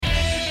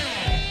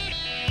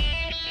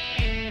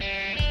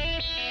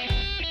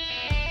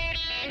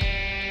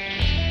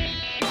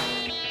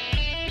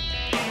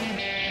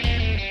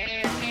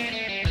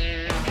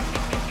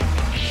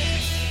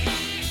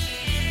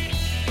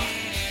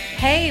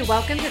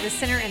welcome to The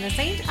Sinner and the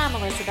Saint. I'm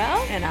Melissa Bell.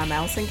 And I'm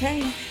Allison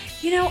Kane.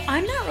 You know,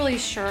 I'm not really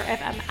sure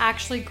if I'm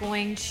actually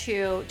going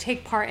to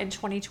take part in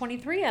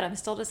 2023 yet. I'm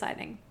still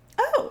deciding.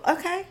 Oh,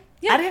 okay.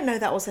 Yeah. I didn't know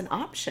that was an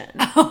option.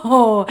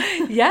 Oh,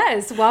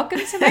 yes. Welcome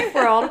to my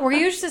world where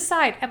you just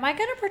decide, am I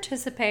going to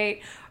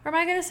participate or am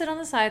I going to sit on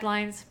the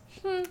sidelines?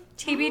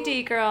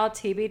 TBD, girl,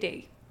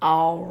 TBD.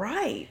 All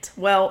right.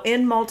 Well,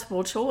 in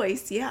multiple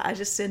choice, yeah, I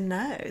just didn't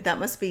know. That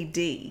must be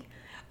D.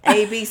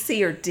 A, B,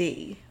 C, or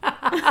D.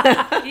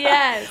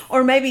 Yes.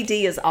 Or maybe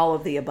D is all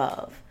of the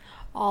above.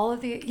 All of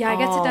the, yeah, I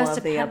guess it does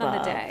depend on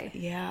the day.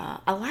 Yeah,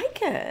 I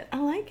like it. I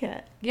like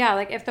it. Yeah,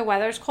 like if the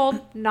weather's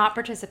cold, not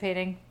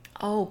participating.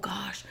 Oh,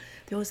 gosh.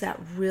 There was that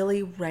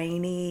really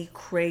rainy,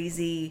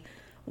 crazy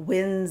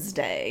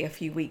Wednesday a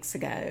few weeks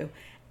ago.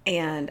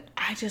 And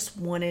I just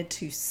wanted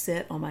to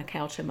sit on my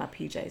couch in my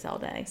PJs all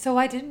day. So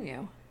why didn't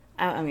you?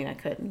 I mean, I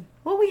couldn't.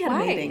 Well, we had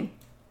Why? a meeting.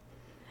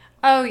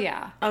 Oh,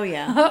 yeah. Oh,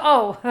 yeah.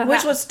 Oh.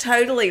 Which was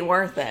totally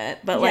worth it.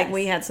 But, like, Yes.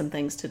 we had some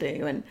things to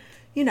do. And,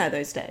 you know,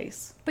 those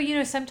days. But, you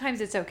know,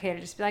 sometimes it's okay to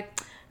just be like,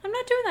 I'm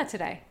not doing that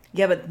today.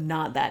 Yeah, but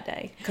not that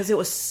day. Because it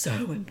was so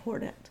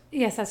important.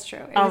 Yes, that's true.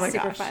 It Oh, was my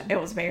super gosh. fun. It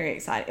was very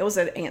exciting. It was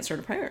an answer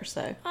to prayer,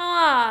 so.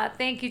 Ah,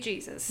 thank you,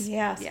 Jesus.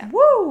 Yes. Yeah.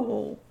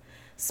 Woo!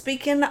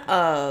 Speaking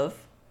of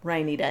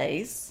rainy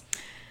days.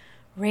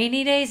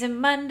 Rainy days and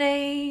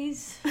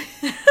Mondays.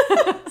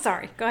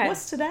 Sorry, go ahead.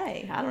 What's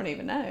today? I don't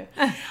even know.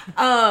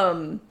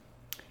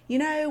 You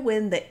know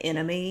when the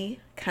enemy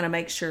kind of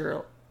makes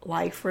your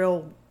life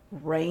real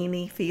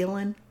rainy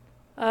feeling?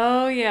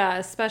 Oh, yeah,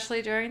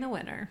 especially during the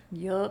winter.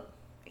 Yup.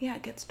 Yeah,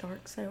 it gets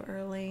dark so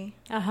early.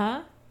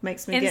 Uh-huh.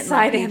 Makes me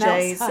Inside get in my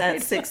and PJs outside.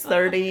 at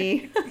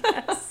 6:30.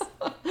 Yes.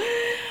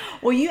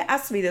 Well, you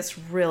asked me this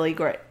really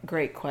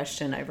great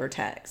question over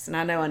text, and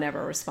I know I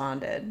never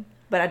responded,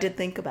 but I did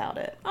think about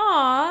it.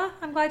 Aw,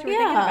 I'm glad you were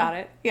thinking about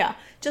it. Yeah,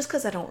 just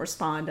because I don't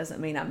respond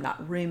doesn't mean I'm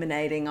not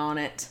ruminating on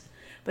it.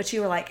 But you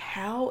were like,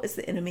 how is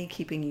the enemy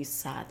keeping you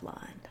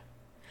sidelined?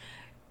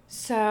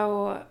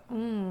 So,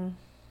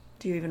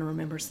 Do you even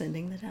remember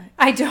sending the text?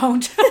 I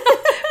don't.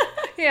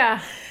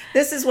 Yeah.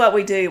 This is what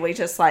we do. We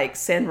just like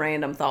send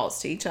random thoughts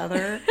to each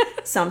other.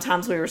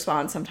 Sometimes we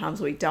respond, sometimes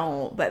we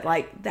don't. But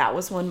like that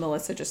was one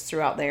Melissa just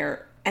threw out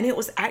there. And it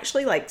was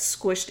actually like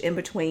squished in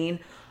between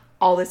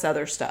all this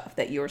other stuff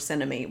that you were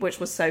sending me, which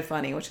was so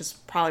funny, which is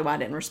probably why I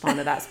didn't respond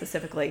to that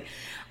specifically.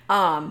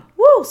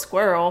 Woo,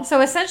 squirrel.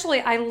 So essentially,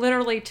 I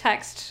literally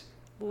text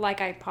like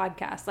I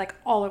podcast, like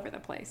all over the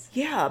place.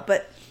 Yeah,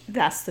 but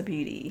that's the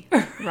beauty,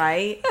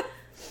 right?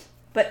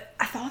 But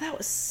I thought that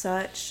was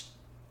such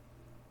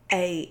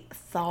a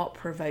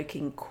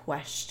thought-provoking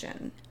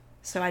question.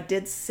 So I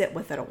did sit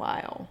with it a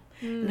while.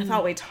 And I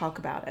thought we'd talk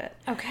about it.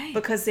 Okay.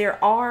 Because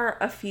there are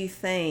a few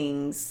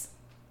things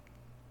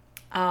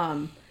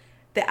that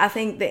I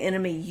think the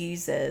enemy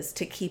uses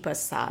to keep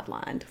us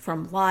sidelined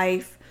from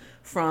life,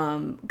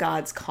 from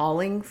God's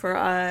calling for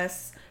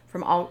us,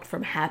 from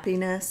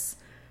happiness,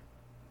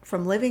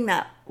 from living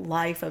that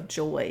life of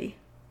joy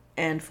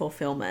and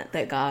fulfillment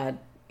that God,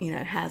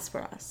 has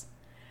for us.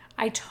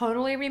 I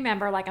totally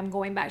remember, like, I'm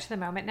going back to the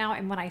moment now,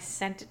 and when I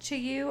sent it to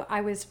you,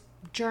 I was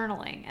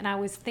journaling, and I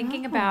was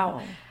thinking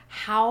about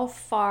how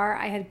far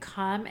I had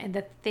come and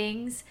the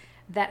things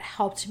that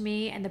helped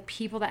me and the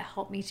people that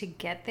helped me to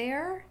get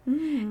there.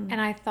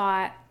 And I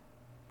thought,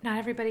 not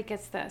everybody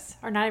gets this,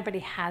 or not everybody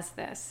has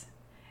this,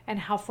 and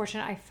how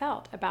fortunate I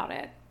felt about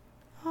it.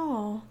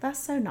 Oh, that's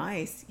so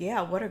nice.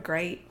 Yeah, what a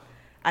great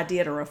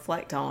idea to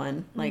reflect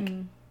on, like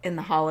in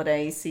the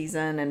holiday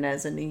season and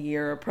as a new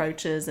year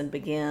approaches and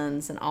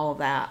begins and all of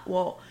that.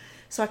 Well,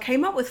 so I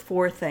came up with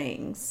 4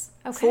 things,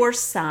 Okay. 4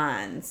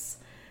 signs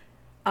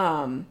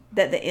that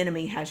the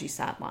enemy has you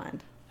sidelined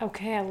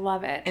Okay, I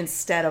love it.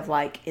 instead of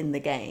like in the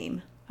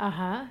game.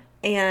 Uh-huh.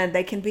 And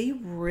they can be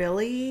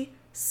really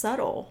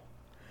subtle.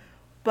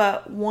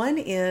 But one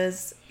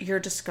is you're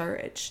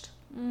discouraged,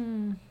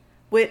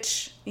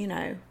 which,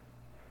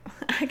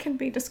 I can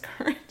be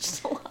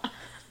discouraged a lot.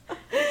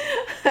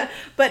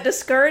 But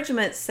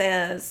discouragement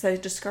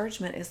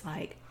is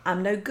like,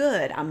 I'm no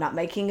good. I'm not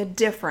making a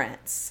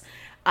difference.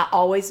 I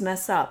always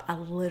mess up. I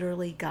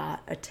literally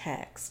got a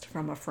text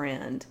from a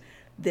friend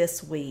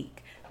this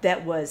week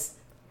that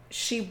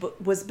she's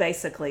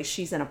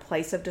in a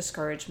place of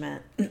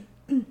discouragement.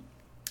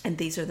 And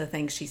these are the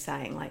things she's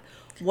saying, like,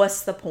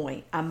 what's the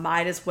point? I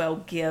might as well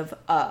give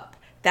up.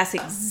 That's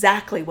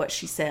exactly what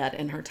she said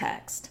in her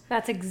text.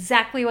 That's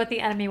exactly what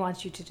the enemy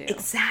wants you to do.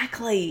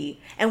 Exactly.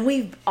 And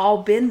we've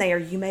all been there.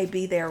 You may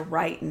be there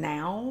right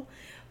now,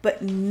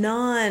 but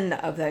none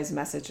of those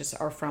messages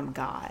are from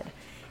God.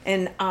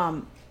 And,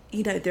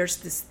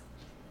 this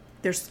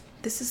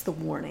is the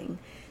warning.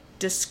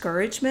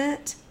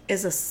 Discouragement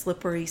is a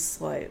slippery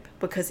slope,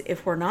 because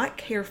if we're not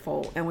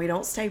careful and we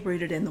don't stay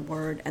rooted in the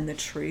word and the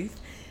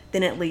truth,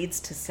 then it leads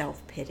to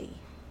self-pity.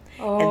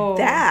 Oh. And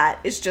that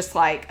is just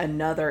like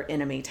another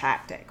enemy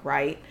tactic,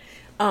 right?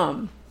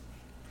 And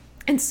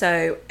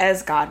so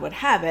as God would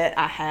have it,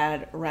 I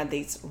had read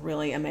these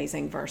really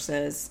amazing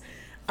verses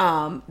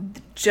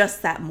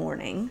just that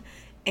morning.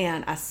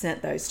 And I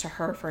sent those to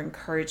her for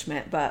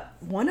encouragement. But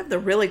one of the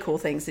really cool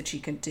things that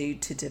you can do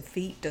to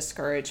defeat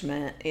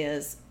discouragement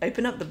is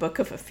open up the book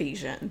of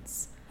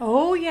Ephesians.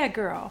 Oh, yeah,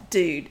 girl.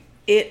 Dude,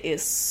 it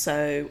is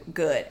so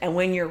good. And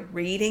when you're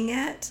reading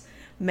it,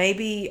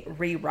 maybe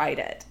rewrite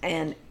it.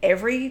 And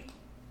every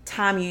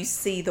time you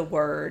see the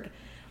word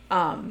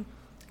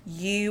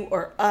you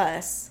or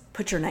us,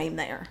 put your name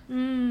there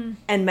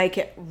and make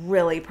it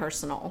really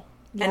personal.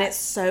 Yes. And it's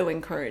so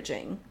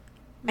encouraging.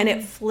 And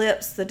it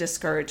flips the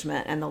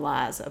discouragement and the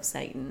lies of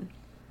Satan.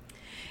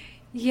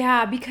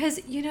 Yeah, because,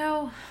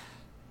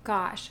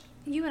 gosh,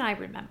 you and I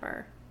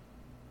remember,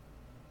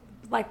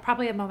 like,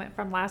 probably a moment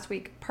from last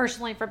week,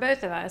 personally for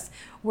both of us,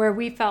 where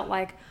we felt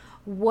like,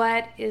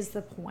 what is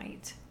the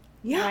point?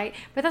 Yeah. Right?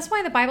 But that's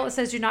why the Bible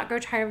says, do not grow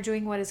tired of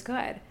doing what is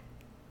good.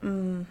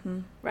 Mm-hmm.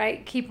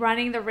 Right? Keep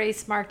running the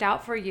race marked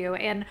out for you.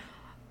 And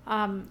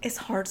it's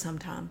hard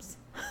sometimes.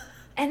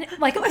 And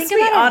like, Let's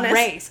think about honest. a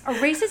race. A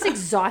race is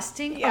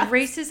exhausting. Yeah. A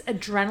race is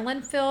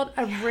adrenaline filled.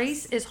 A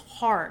race is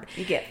hard.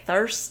 You get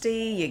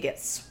thirsty. You get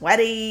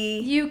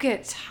sweaty. You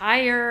get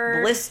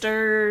tired.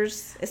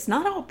 Blisters. It's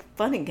not all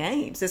fun and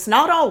games. It's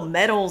not all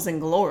medals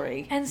and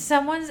glory. And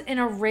someone's in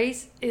a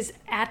race is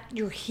at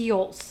your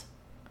heels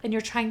and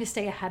you're trying to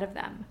stay ahead of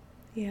them.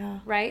 Yeah.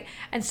 Right?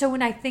 And so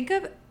when I think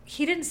of,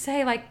 he didn't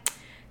say like,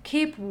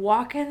 keep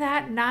walking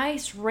that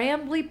nice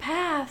rambly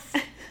path.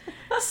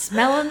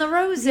 Smelling the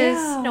roses.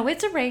 Yeah. No,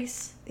 it's a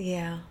race.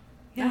 Yeah.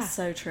 Yeah. That's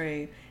so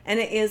true. And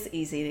it is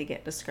easy to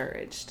get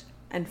discouraged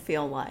and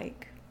feel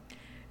like.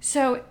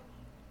 So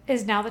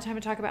is now the time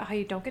to talk about how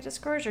you don't get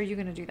discouraged, or are you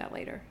going to do that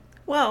later?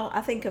 Well,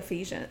 I think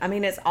Ephesians,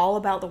 it's all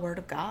about the Word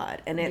of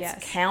God. And it's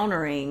Yes.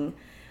 countering,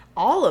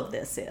 all of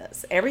this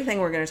is. Everything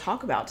we're going to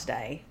talk about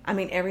today,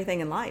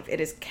 everything in life,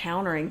 it is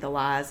countering the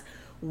lies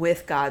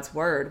with God's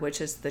Word, which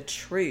is the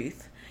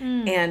truth.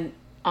 And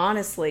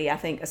honestly, I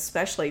think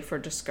especially for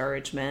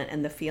discouragement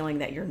and the feeling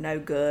that you're no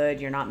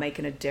good, you're not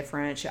making a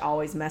difference, you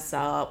always mess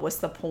up, what's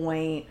the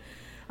point?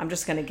 I'm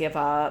just going to give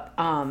up.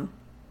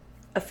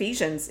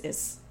 Ephesians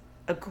is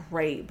a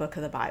great book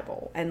of the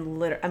Bible.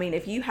 And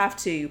if you have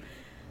to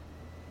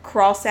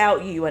cross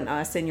out you and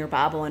us in your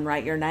Bible and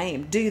write your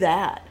name, do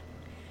that.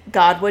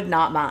 God would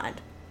not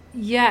mind.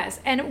 Yes.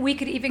 And we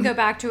could even go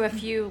back to a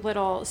few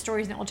little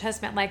stories in the Old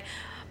Testament, like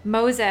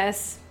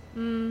Moses.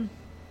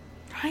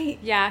 Right.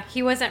 Yeah,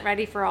 he wasn't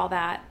ready for all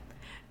that.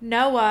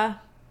 Noah,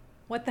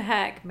 what the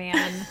heck,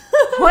 man?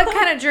 What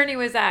kind of journey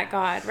was that,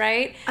 God,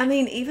 right?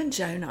 Even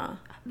Jonah.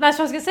 That's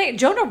what I was going to say.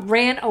 Jonah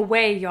ran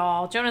away,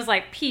 y'all. Jonah's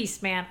like,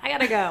 peace, man. I got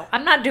to go.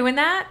 I'm not doing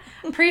that.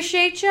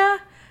 Appreciate you.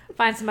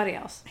 Find somebody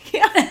else.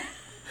 Yeah.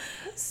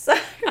 So,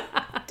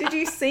 did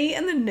you see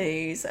in the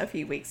news a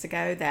few weeks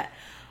ago that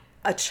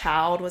a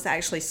child was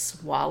actually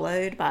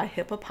swallowed by a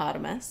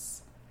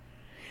hippopotamus?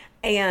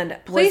 And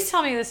please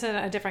tell me this in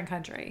a different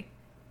country.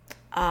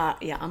 I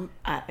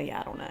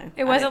don't know.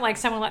 It wasn't like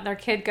someone letting their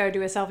kid go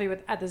do a selfie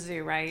at the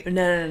zoo, right?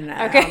 No.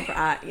 Okay.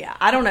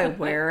 I don't know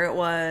where it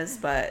was,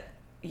 but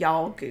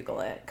y'all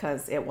Google it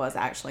because it was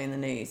actually in the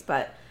news.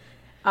 But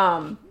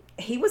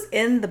he was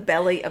in the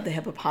belly of the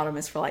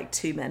hippopotamus for like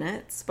 2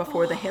 minutes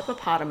before the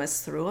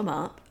hippopotamus threw him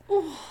up.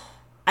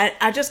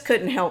 I just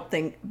couldn't help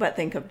but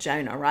think of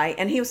Jonah, right?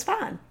 And he was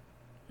fine.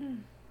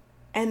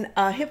 And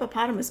a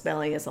hippopotamus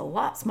belly is a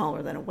lot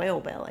smaller than a whale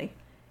belly.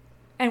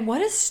 And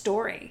what a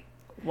story.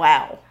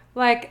 Wow.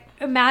 Like,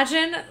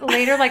 imagine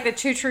later, like, the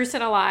 2 truths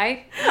and a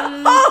lie. Oh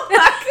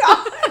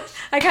my gosh.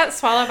 I got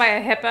swallowed by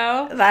a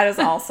hippo. That is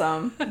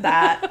awesome.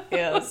 That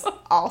is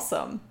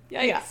awesome.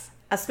 Yikes. Yeah.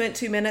 I spent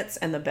 2 minutes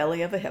in the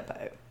belly of a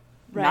hippo.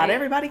 Right. Not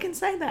everybody can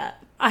say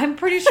that. I'm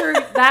pretty sure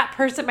that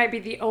person might be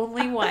the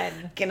only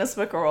one. Guinness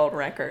Book of World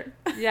Record.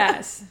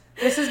 Yes.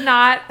 This was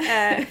not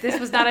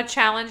a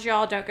challenge,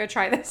 y'all. Don't go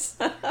try this.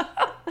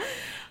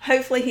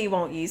 Hopefully he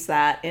won't use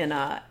that in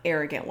a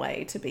arrogant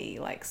way to be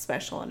like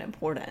special and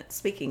important.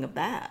 Speaking of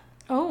that.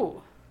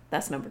 Oh.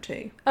 That's number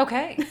 2.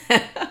 Okay.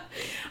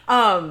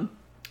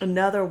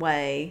 Another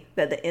way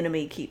that the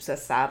enemy keeps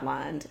us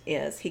sidelined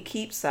is he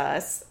keeps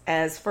us,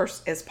 as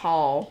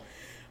Paul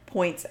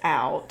points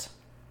out,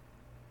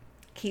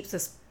 keeps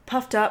us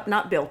puffed up,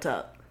 not built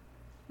up.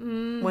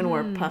 When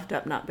we're puffed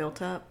up, not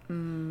built up.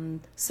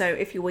 So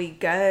if we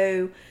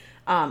go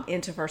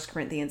into 1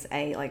 Corinthians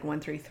 8, like 1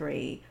 through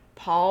 3,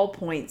 Paul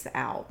points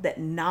out that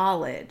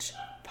knowledge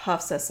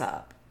puffs us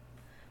up,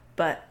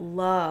 but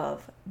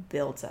love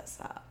builds us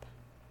up.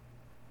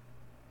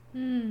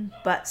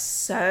 But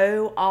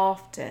so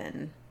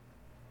often,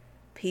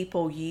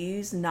 people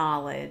use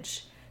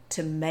knowledge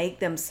to make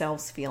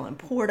themselves feel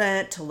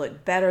important, to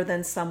look better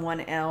than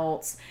someone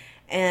else,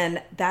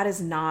 and that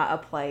is not a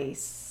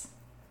place.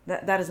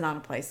 That is not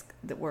a place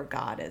where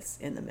God is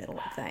in the middle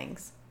of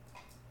things.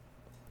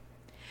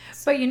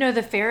 But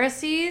the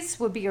Pharisees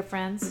would be your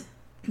friends.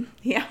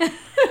 Yeah.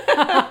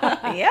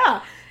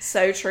 Yeah.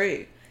 So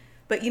true.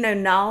 But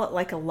knowledge,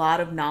 like a lot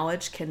of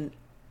knowledge can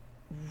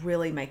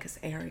really make us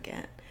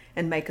arrogant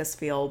and make us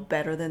feel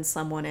better than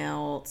someone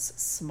else,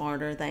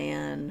 smarter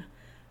than,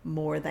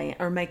 more than,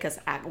 or make us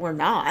act we're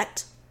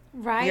not.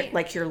 Right.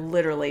 Like you're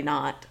literally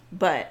not,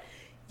 but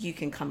you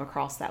can come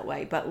across that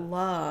way. But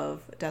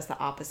love does the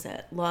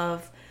opposite.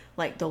 Love,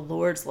 like the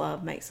Lord's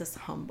love, makes us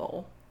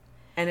humble.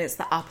 And it's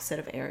the opposite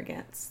of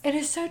arrogance. It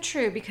is so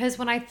true, because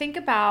when I think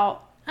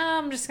about,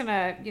 I'm just going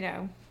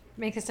to,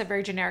 make this a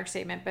very generic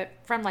statement, but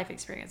from life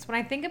experience, when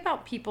I think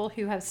about people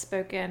who have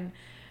spoken,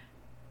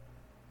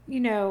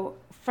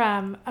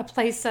 from a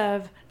place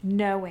of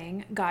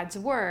knowing God's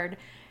word,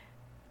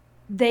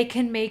 they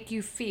can make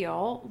you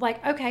feel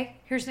like, okay,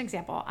 here's an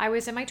example. I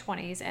was in my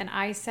 20s and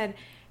I said,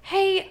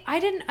 hey,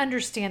 I didn't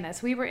understand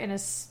this. We were in a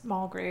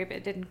small group. They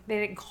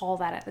didn't call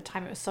that at the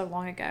time. It was so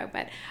long ago.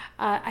 But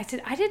I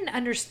said, I didn't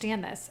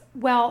understand this.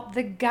 Well,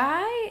 the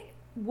guy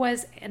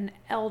was an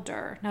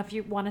elder. Now, if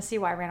you want to see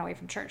why I ran away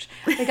from church,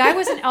 the guy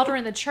was an elder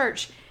in the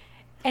church.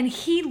 And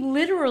he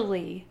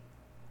literally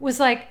was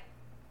like,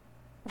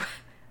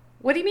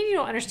 what do you mean you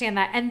don't understand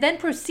that? And then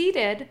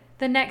proceeded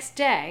the next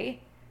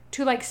day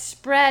to like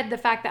spread the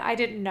fact that I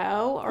didn't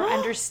know or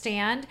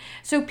understand.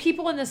 So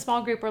people in the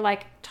small group were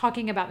like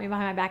talking about me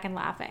behind my back and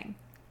laughing.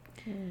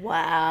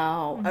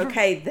 Wow.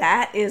 Okay,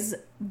 that is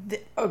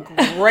a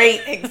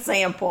great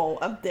example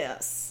of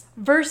this.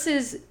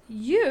 Versus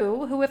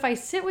you, who if I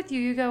sit with you,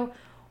 you go,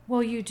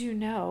 well, you do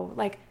know,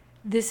 like,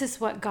 this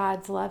is what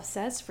God's love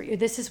says for you.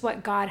 This is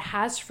what God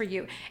has for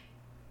you.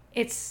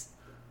 It's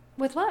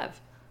with love.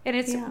 And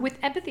it's with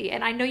empathy.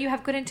 And I know you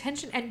have good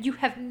intention, and you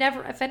have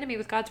never offended me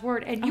with God's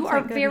word. And you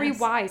are very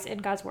wise in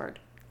God's word.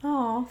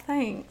 Oh,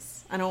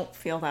 thanks. I don't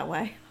feel that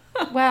way.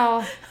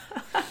 Well,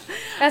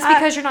 that's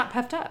because you're not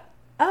puffed up.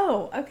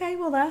 Oh, okay.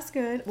 Well, that's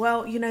good.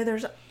 Well,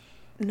 there's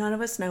none of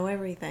us know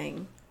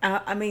everything.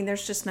 I mean,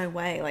 there's just no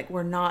way. Like,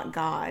 we're not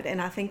God.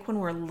 And I think when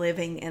we're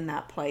living in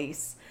that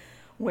place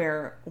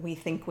where we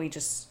think we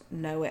just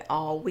know it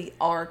all, we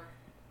are,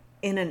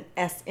 in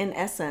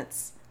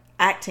essence,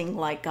 acting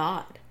like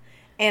God.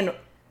 And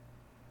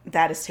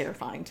that is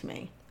terrifying to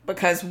me,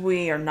 because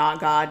we are not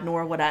God,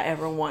 nor would I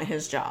ever want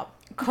his job.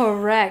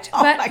 Correct.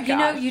 Oh,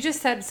 but, you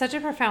just said such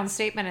a profound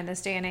statement in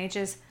this day and age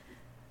is,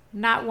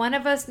 not one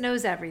of us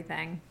knows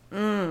everything.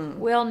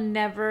 We'll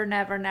never,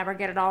 never, never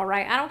get it all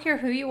right. I don't care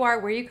who you are,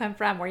 where you come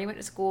from, where you went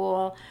to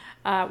school,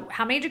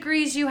 how many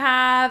degrees you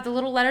have, the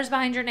little letters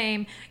behind your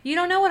name. You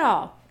don't know it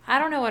all. I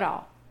don't know it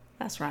all.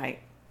 That's right.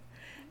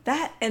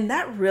 That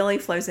really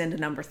flows into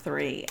number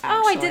 3, actually.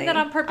 Oh, I did that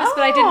on purpose,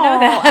 but I didn't know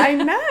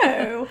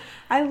that.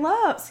 I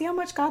know. See how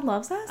much God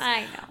loves us?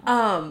 I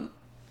know.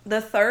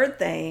 The third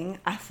thing,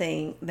 I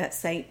think, that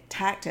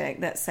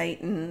tactic that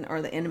Satan or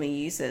the enemy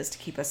uses to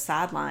keep us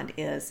sidelined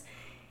is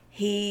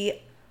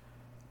he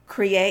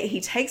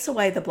takes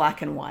away the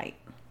black and white,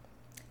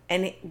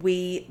 and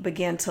we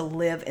begin to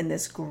live in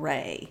this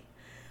gray,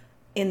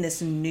 in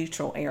this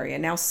neutral area.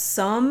 Now,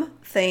 some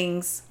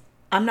things,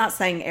 I'm not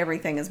saying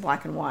everything is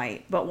black and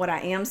white, but what I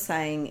am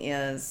saying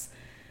is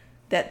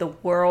that the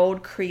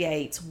world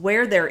creates,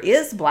 where there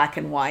is black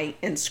and white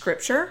in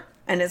Scripture,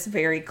 and it's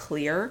very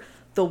clear,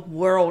 the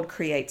world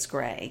creates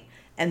gray.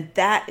 And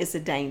that is a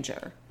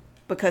danger,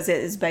 because it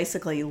is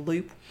basically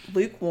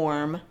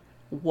lukewarm,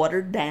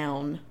 watered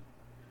down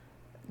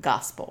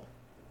gospel.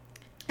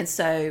 And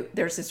so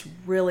there's this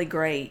really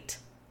great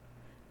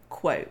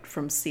quote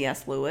from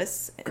C.S.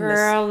 Lewis.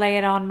 Girl, lay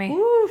it on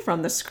me.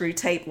 From the Screw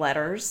Tape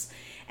Letters.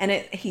 And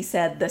he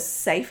said, the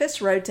safest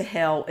road to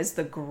hell is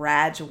the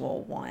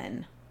gradual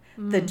one.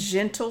 The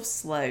gentle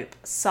slope,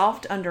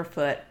 soft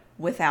underfoot,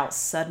 without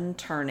sudden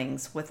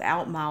turnings,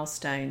 without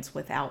milestones,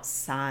 without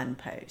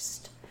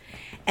signpost.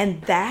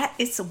 And that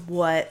is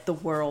what the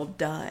world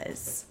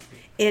does.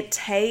 It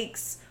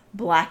takes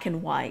black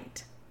and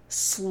white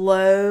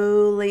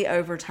slowly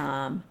over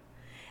time,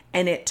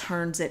 and it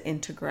turns it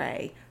into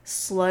gray,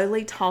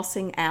 slowly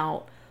tossing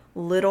out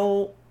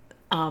little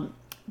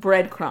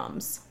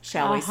breadcrumbs,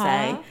 shall we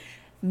say,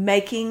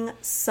 making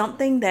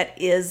something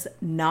that is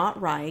not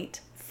right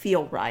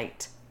feel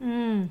right.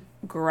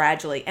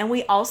 Gradually. And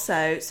we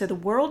also, so the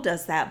world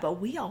does that, but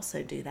we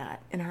also do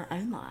that in our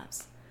own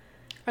lives.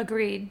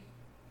 Agreed.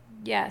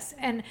 Yes.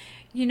 And,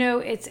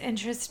 it's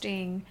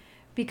interesting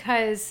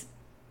because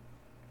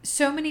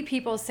so many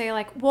people say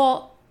like,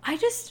 well, I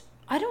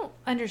don't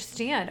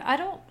understand.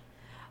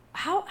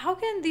 How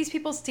can these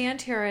people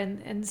stand here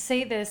and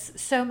say this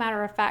so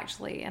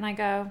matter-of-factly? And I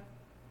go,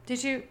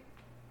 did you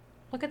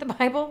look at the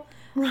Bible?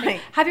 Right.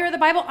 Like, have you read the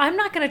Bible? I'm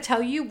not going to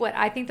tell you what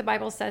I think the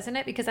Bible says in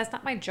it, because that's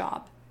not my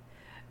job.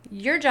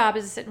 Your job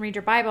is to sit and read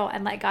your Bible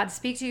and let God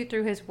speak to you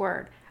through his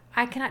word.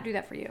 I cannot do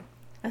that for you.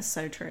 That's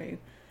so true.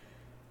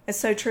 It's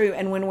so true.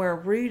 And when we're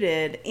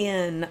rooted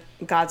in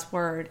God's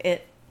word,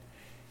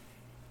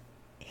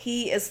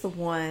 he is the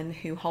one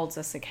who holds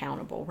us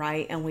accountable,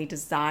 right? And we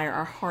desire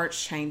our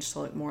hearts change to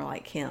look more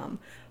like him.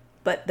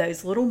 But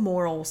those little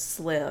moral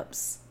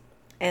slips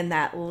and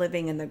that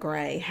living in the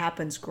gray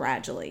happens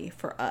gradually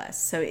for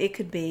us. So it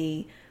could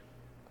be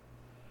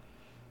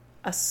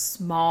a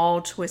small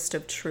twist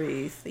of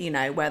truth,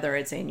 whether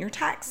it's in your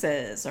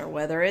taxes or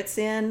whether it's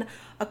in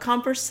a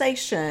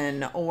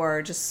conversation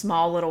or just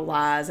small little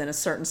lies in a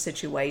certain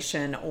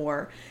situation,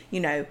 or,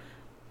 getting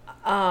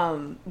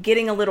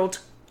a little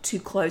too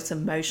close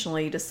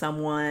emotionally to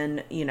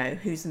someone,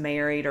 who's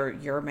married or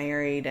you're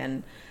married,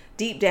 and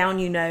deep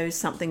down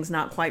something's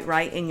not quite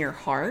right in your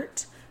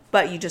heart,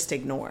 but you just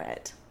ignore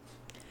it.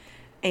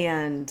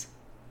 And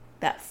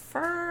that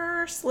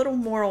first little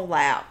moral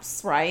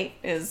lapse, right,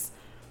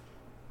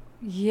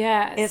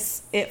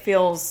 yes, it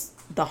feels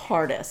the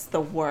hardest,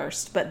 the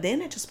worst, but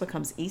then it just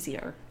becomes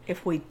easier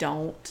if we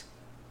don't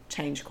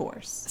change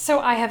course.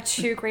 So I have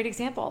two great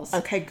examples.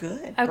 Okay,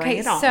 good. Okay, Bring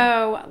it on.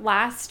 so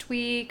last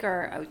week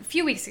or a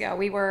few weeks ago,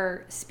 we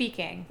were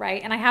speaking,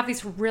 right? And I have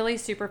these really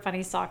super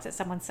funny socks that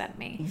someone sent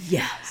me.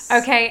 Yes.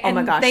 Okay. Oh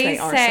my gosh, they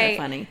are say,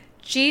 so funny.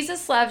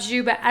 Jesus loves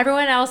you, but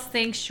everyone else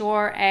thinks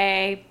you're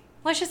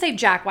let's just say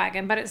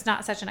jackwagon, but it's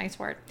not such a nice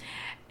word.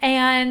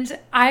 And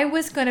I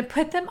was going to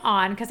put them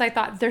on because I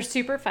thought they're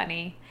super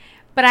funny,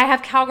 but I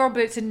have cowgirl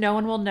boots and no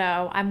one will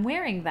know I'm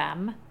wearing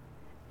them.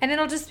 And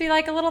it'll just be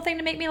like a little thing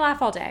to make me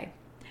laugh all day.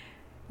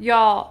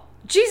 Y'all,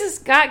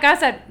 God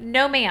said,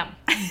 no ma'am,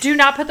 do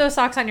not put those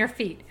socks on your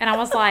feet. And I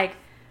was like,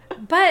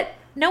 but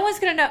no one's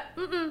going to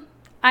know.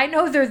 I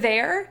know they're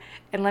there.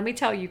 And let me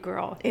tell you,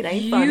 girl, it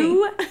ain't funny.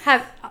 You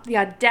have the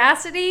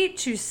audacity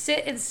to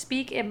sit and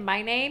speak in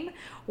my name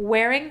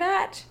wearing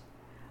that.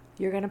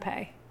 You're going to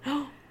pay.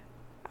 I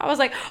was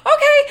like,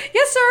 okay,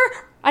 yes,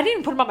 sir. I didn't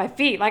even put them on my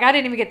feet. Like, I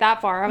didn't even get that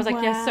far. I was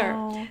like, yes,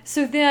 sir.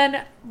 So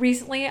then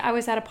recently I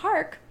was at a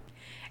park.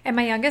 And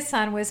my youngest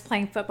son was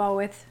playing football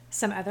with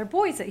some other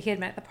boys that he had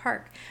met at the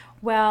park.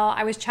 Well,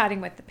 I was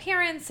chatting with the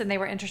parents, and they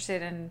were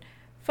interested in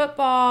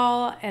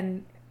football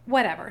and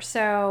whatever.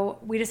 So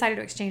we decided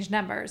to exchange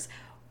numbers.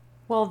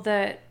 Well,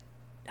 the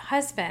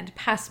husband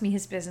passed me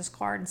his business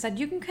card and said,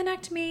 you can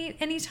connect me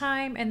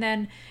anytime. And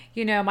then,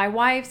 my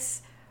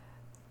wife's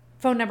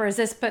phone number is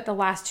this, but the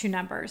last two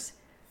numbers.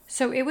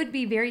 So it would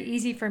be very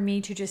easy for me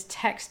to just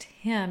text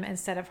him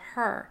instead of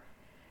her.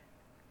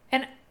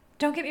 And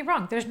don't get me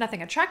wrong, there's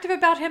nothing attractive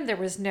about him. There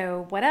was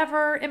no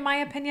whatever, in my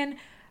opinion.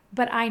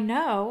 But I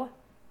know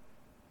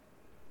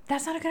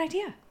that's not a good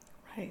idea.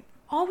 Right.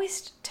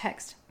 Always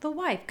text the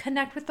wife.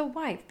 Connect with the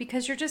wife,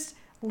 because you're just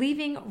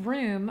leaving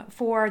room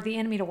for the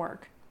enemy to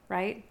work,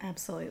 right?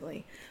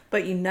 Absolutely.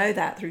 But you know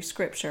that through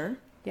Scripture.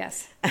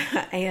 Yes.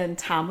 And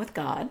time with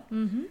God.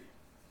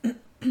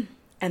 Mm-hmm.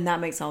 And that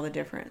makes all the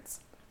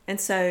difference.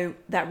 And so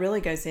that really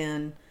goes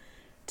in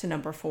to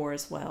number 4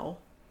 as well.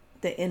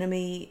 The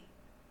enemy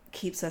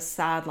keeps us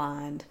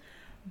sidelined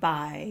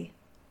by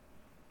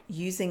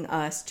using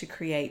us to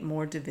create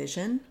more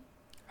division.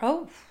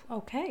 Oh,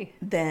 okay.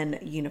 Than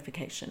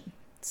unification.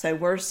 So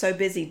we're so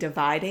busy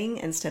dividing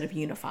instead of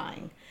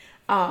unifying.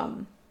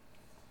 Paul,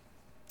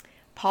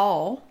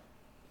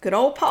 good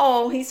old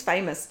Paul, he's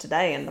famous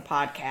today in the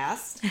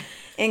podcast,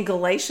 in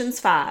Galatians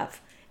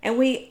 5. And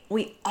we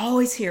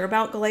always hear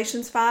about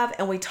Galatians 5,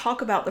 and we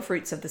talk about the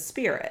fruits of the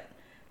Spirit.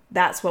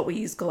 That's what we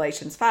use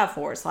Galatians 5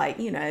 for. It's like,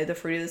 the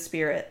fruit of the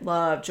Spirit,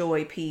 love,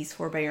 joy, peace,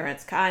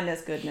 forbearance,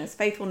 kindness, goodness,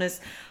 faithfulness,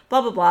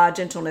 blah, blah, blah,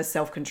 gentleness,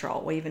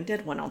 self-control. We even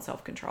did one on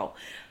self-control.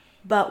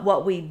 But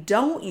what we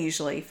don't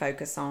usually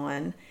focus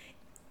on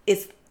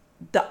is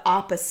the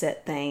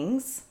opposite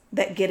things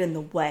that get in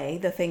the way,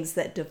 the things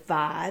that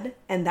divide.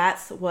 And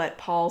that's what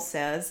Paul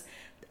says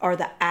are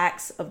the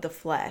acts of the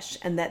flesh,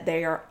 and that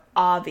they are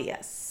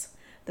obvious.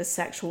 The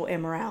sexual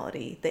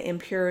immorality, the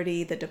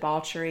impurity, the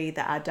debauchery,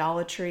 the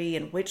idolatry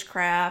and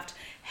witchcraft,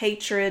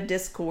 hatred,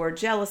 discord,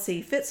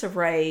 jealousy, fits of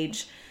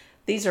rage.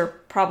 These are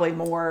probably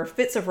more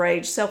fits of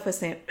rage,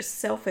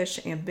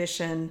 selfish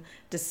ambition,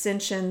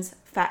 dissensions,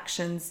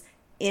 factions,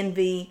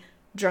 envy,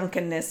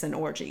 drunkenness, and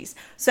orgies.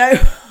 So,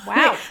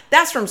 wow,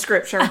 that's from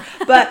Scripture.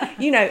 But,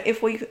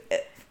 if we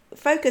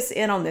focus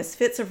in on this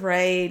fits of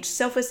rage,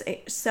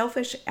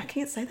 selfish, I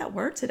can't say that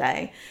word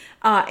today,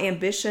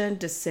 ambition,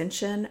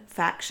 dissension,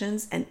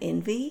 factions, and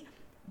envy,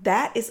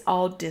 that is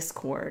all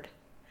discord.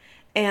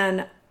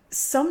 And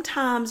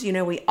sometimes,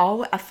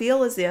 I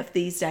feel as if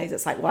these days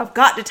it's like, well, I've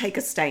got to take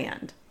a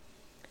stand.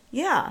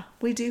 Yeah,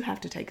 we do have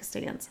to take a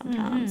stand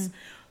sometimes. Mm-hmm.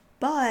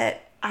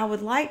 But I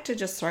would like to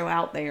just throw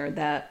out there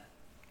that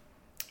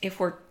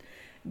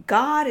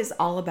God is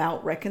all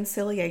about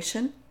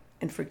reconciliation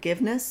and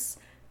forgiveness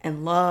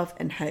and love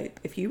and hope.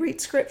 If you read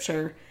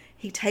Scripture,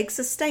 he takes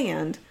a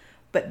stand,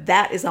 but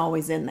that is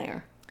always in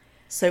there.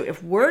 So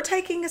if we're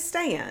taking a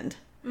stand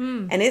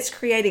and it's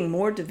creating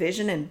more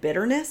division and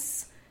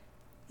bitterness,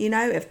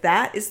 if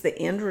that is the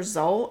end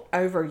result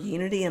over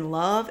unity and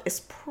love,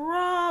 it's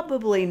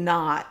probably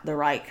not the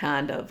right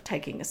kind of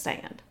taking a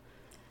stand.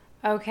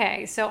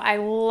 Okay, so I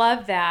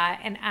love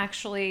that. And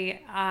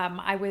actually,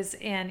 I was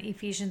in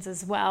Ephesians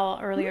as well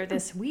earlier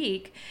this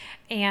week,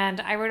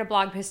 and I wrote a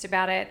blog post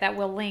about it that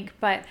we'll link.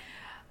 But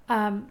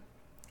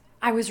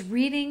I was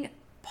reading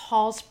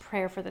Paul's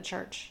prayer for the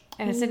church,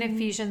 and it's in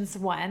Ephesians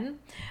 1,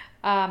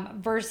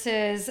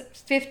 verses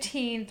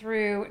 15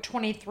 through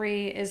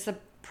 23 is the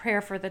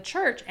prayer for the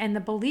church and the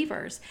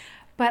believers.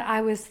 But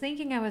I was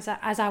thinking, as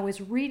I was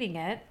reading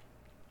it,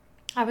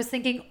 I was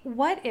thinking,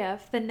 what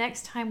if the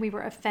next time we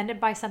were offended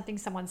by something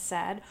someone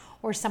said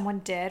or someone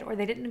did, or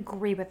they didn't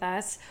agree with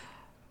us,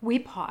 we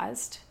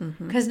paused?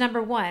 Because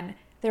number one,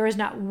 There is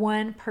not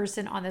one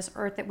person on this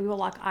earth that we will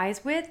lock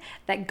eyes with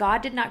that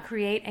God did not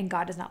create and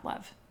God does not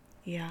love.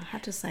 Yeah, I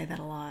have to say that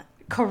a lot.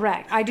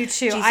 Correct. I do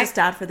too. Jesus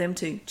died for them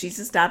too.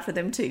 Jesus died for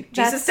them too.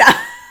 Jesus died.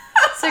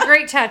 It's a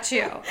great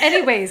tattoo.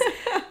 Anyways,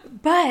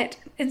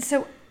 and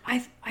so I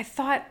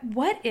thought,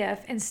 what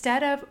if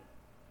instead of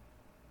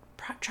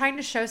trying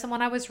to show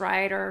someone I was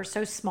right or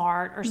so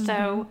smart or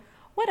so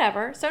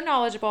whatever, so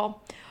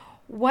knowledgeable,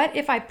 what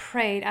if I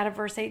prayed out of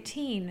verse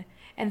 18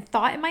 and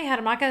thought in my head,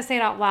 I'm not going to say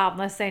it out loud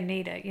unless they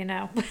need it,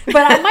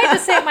 but I might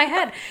just say it in my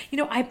head,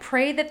 I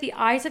pray that the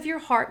eyes of your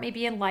heart may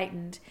be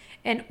enlightened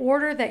in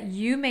order that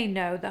you may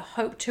know the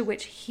hope to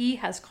which he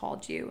has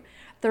called you,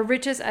 the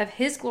riches of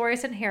his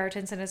glorious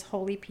inheritance in his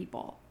holy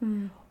people.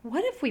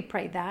 What if we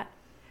prayed that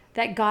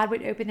God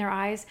would open their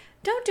eyes?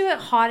 Don't do it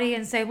haughty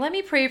and say, let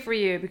me pray for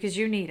you because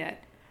you need it.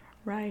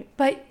 Right.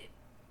 But,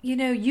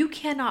 you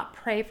cannot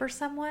pray for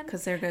someone.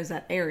 Because there goes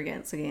that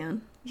arrogance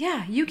again.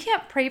 Yeah, you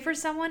can't pray for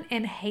someone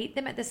and hate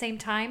them at the same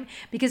time,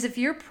 because if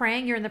you're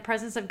praying, you're in the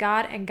presence of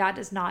God, and God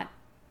does not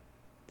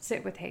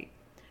sit with hate.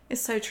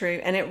 It's so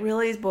true. And it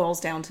really boils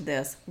down to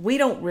this. We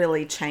don't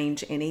really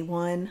change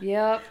anyone.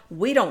 Yep.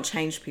 We don't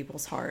change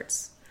people's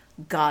hearts.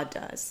 God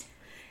does.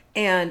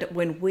 And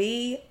when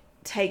we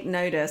take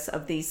notice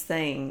of these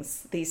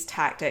things, these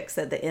tactics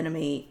that the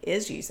enemy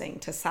is using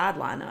to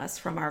sideline us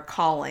from our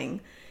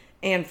calling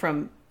and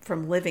from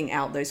living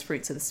out those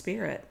fruits of the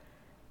Spirit,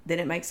 then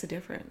it makes a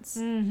difference.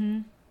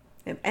 And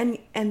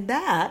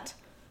that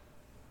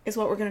is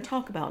what we're going to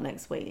talk about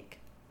next week.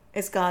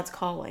 It's God's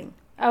calling.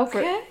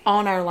 Okay.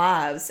 On our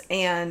lives,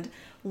 and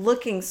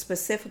looking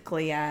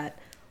specifically at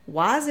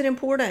why is it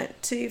important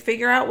to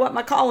figure out what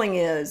my calling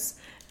is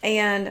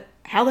and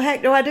how the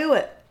heck do I do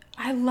it?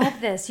 I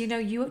love this. You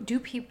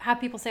do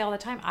have people say all the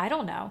time, I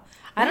don't know.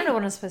 I don't know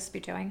what I'm supposed to be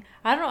doing.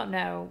 I don't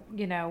know,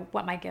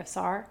 what my gifts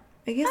are.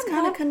 It gets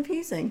kind of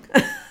confusing.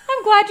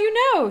 I'm glad you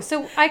know,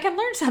 so I can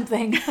learn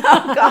something.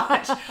 Oh,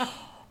 gosh.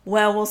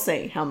 Well, we'll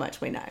see how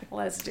much we know.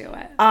 Let's do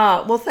it.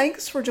 Well,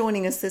 thanks for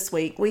joining us this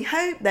week. We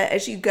hope that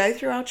as you go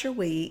throughout your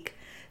week,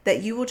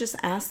 that you will just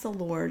ask the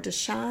Lord to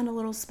shine a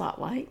little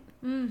spotlight,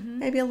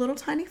 maybe a little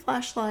tiny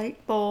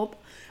flashlight bulb,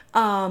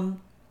 on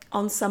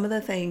some of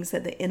the things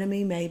that the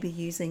enemy may be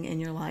using in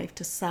your life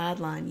to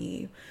sideline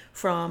you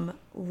from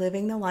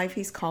living the life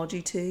he's called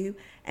you to,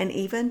 and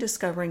even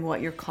discovering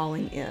what your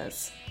calling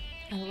is.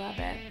 I love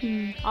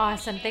it.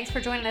 Awesome. Thanks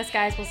for joining us,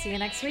 guys. We'll see you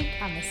next week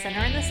on The Sinner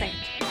and the Saint.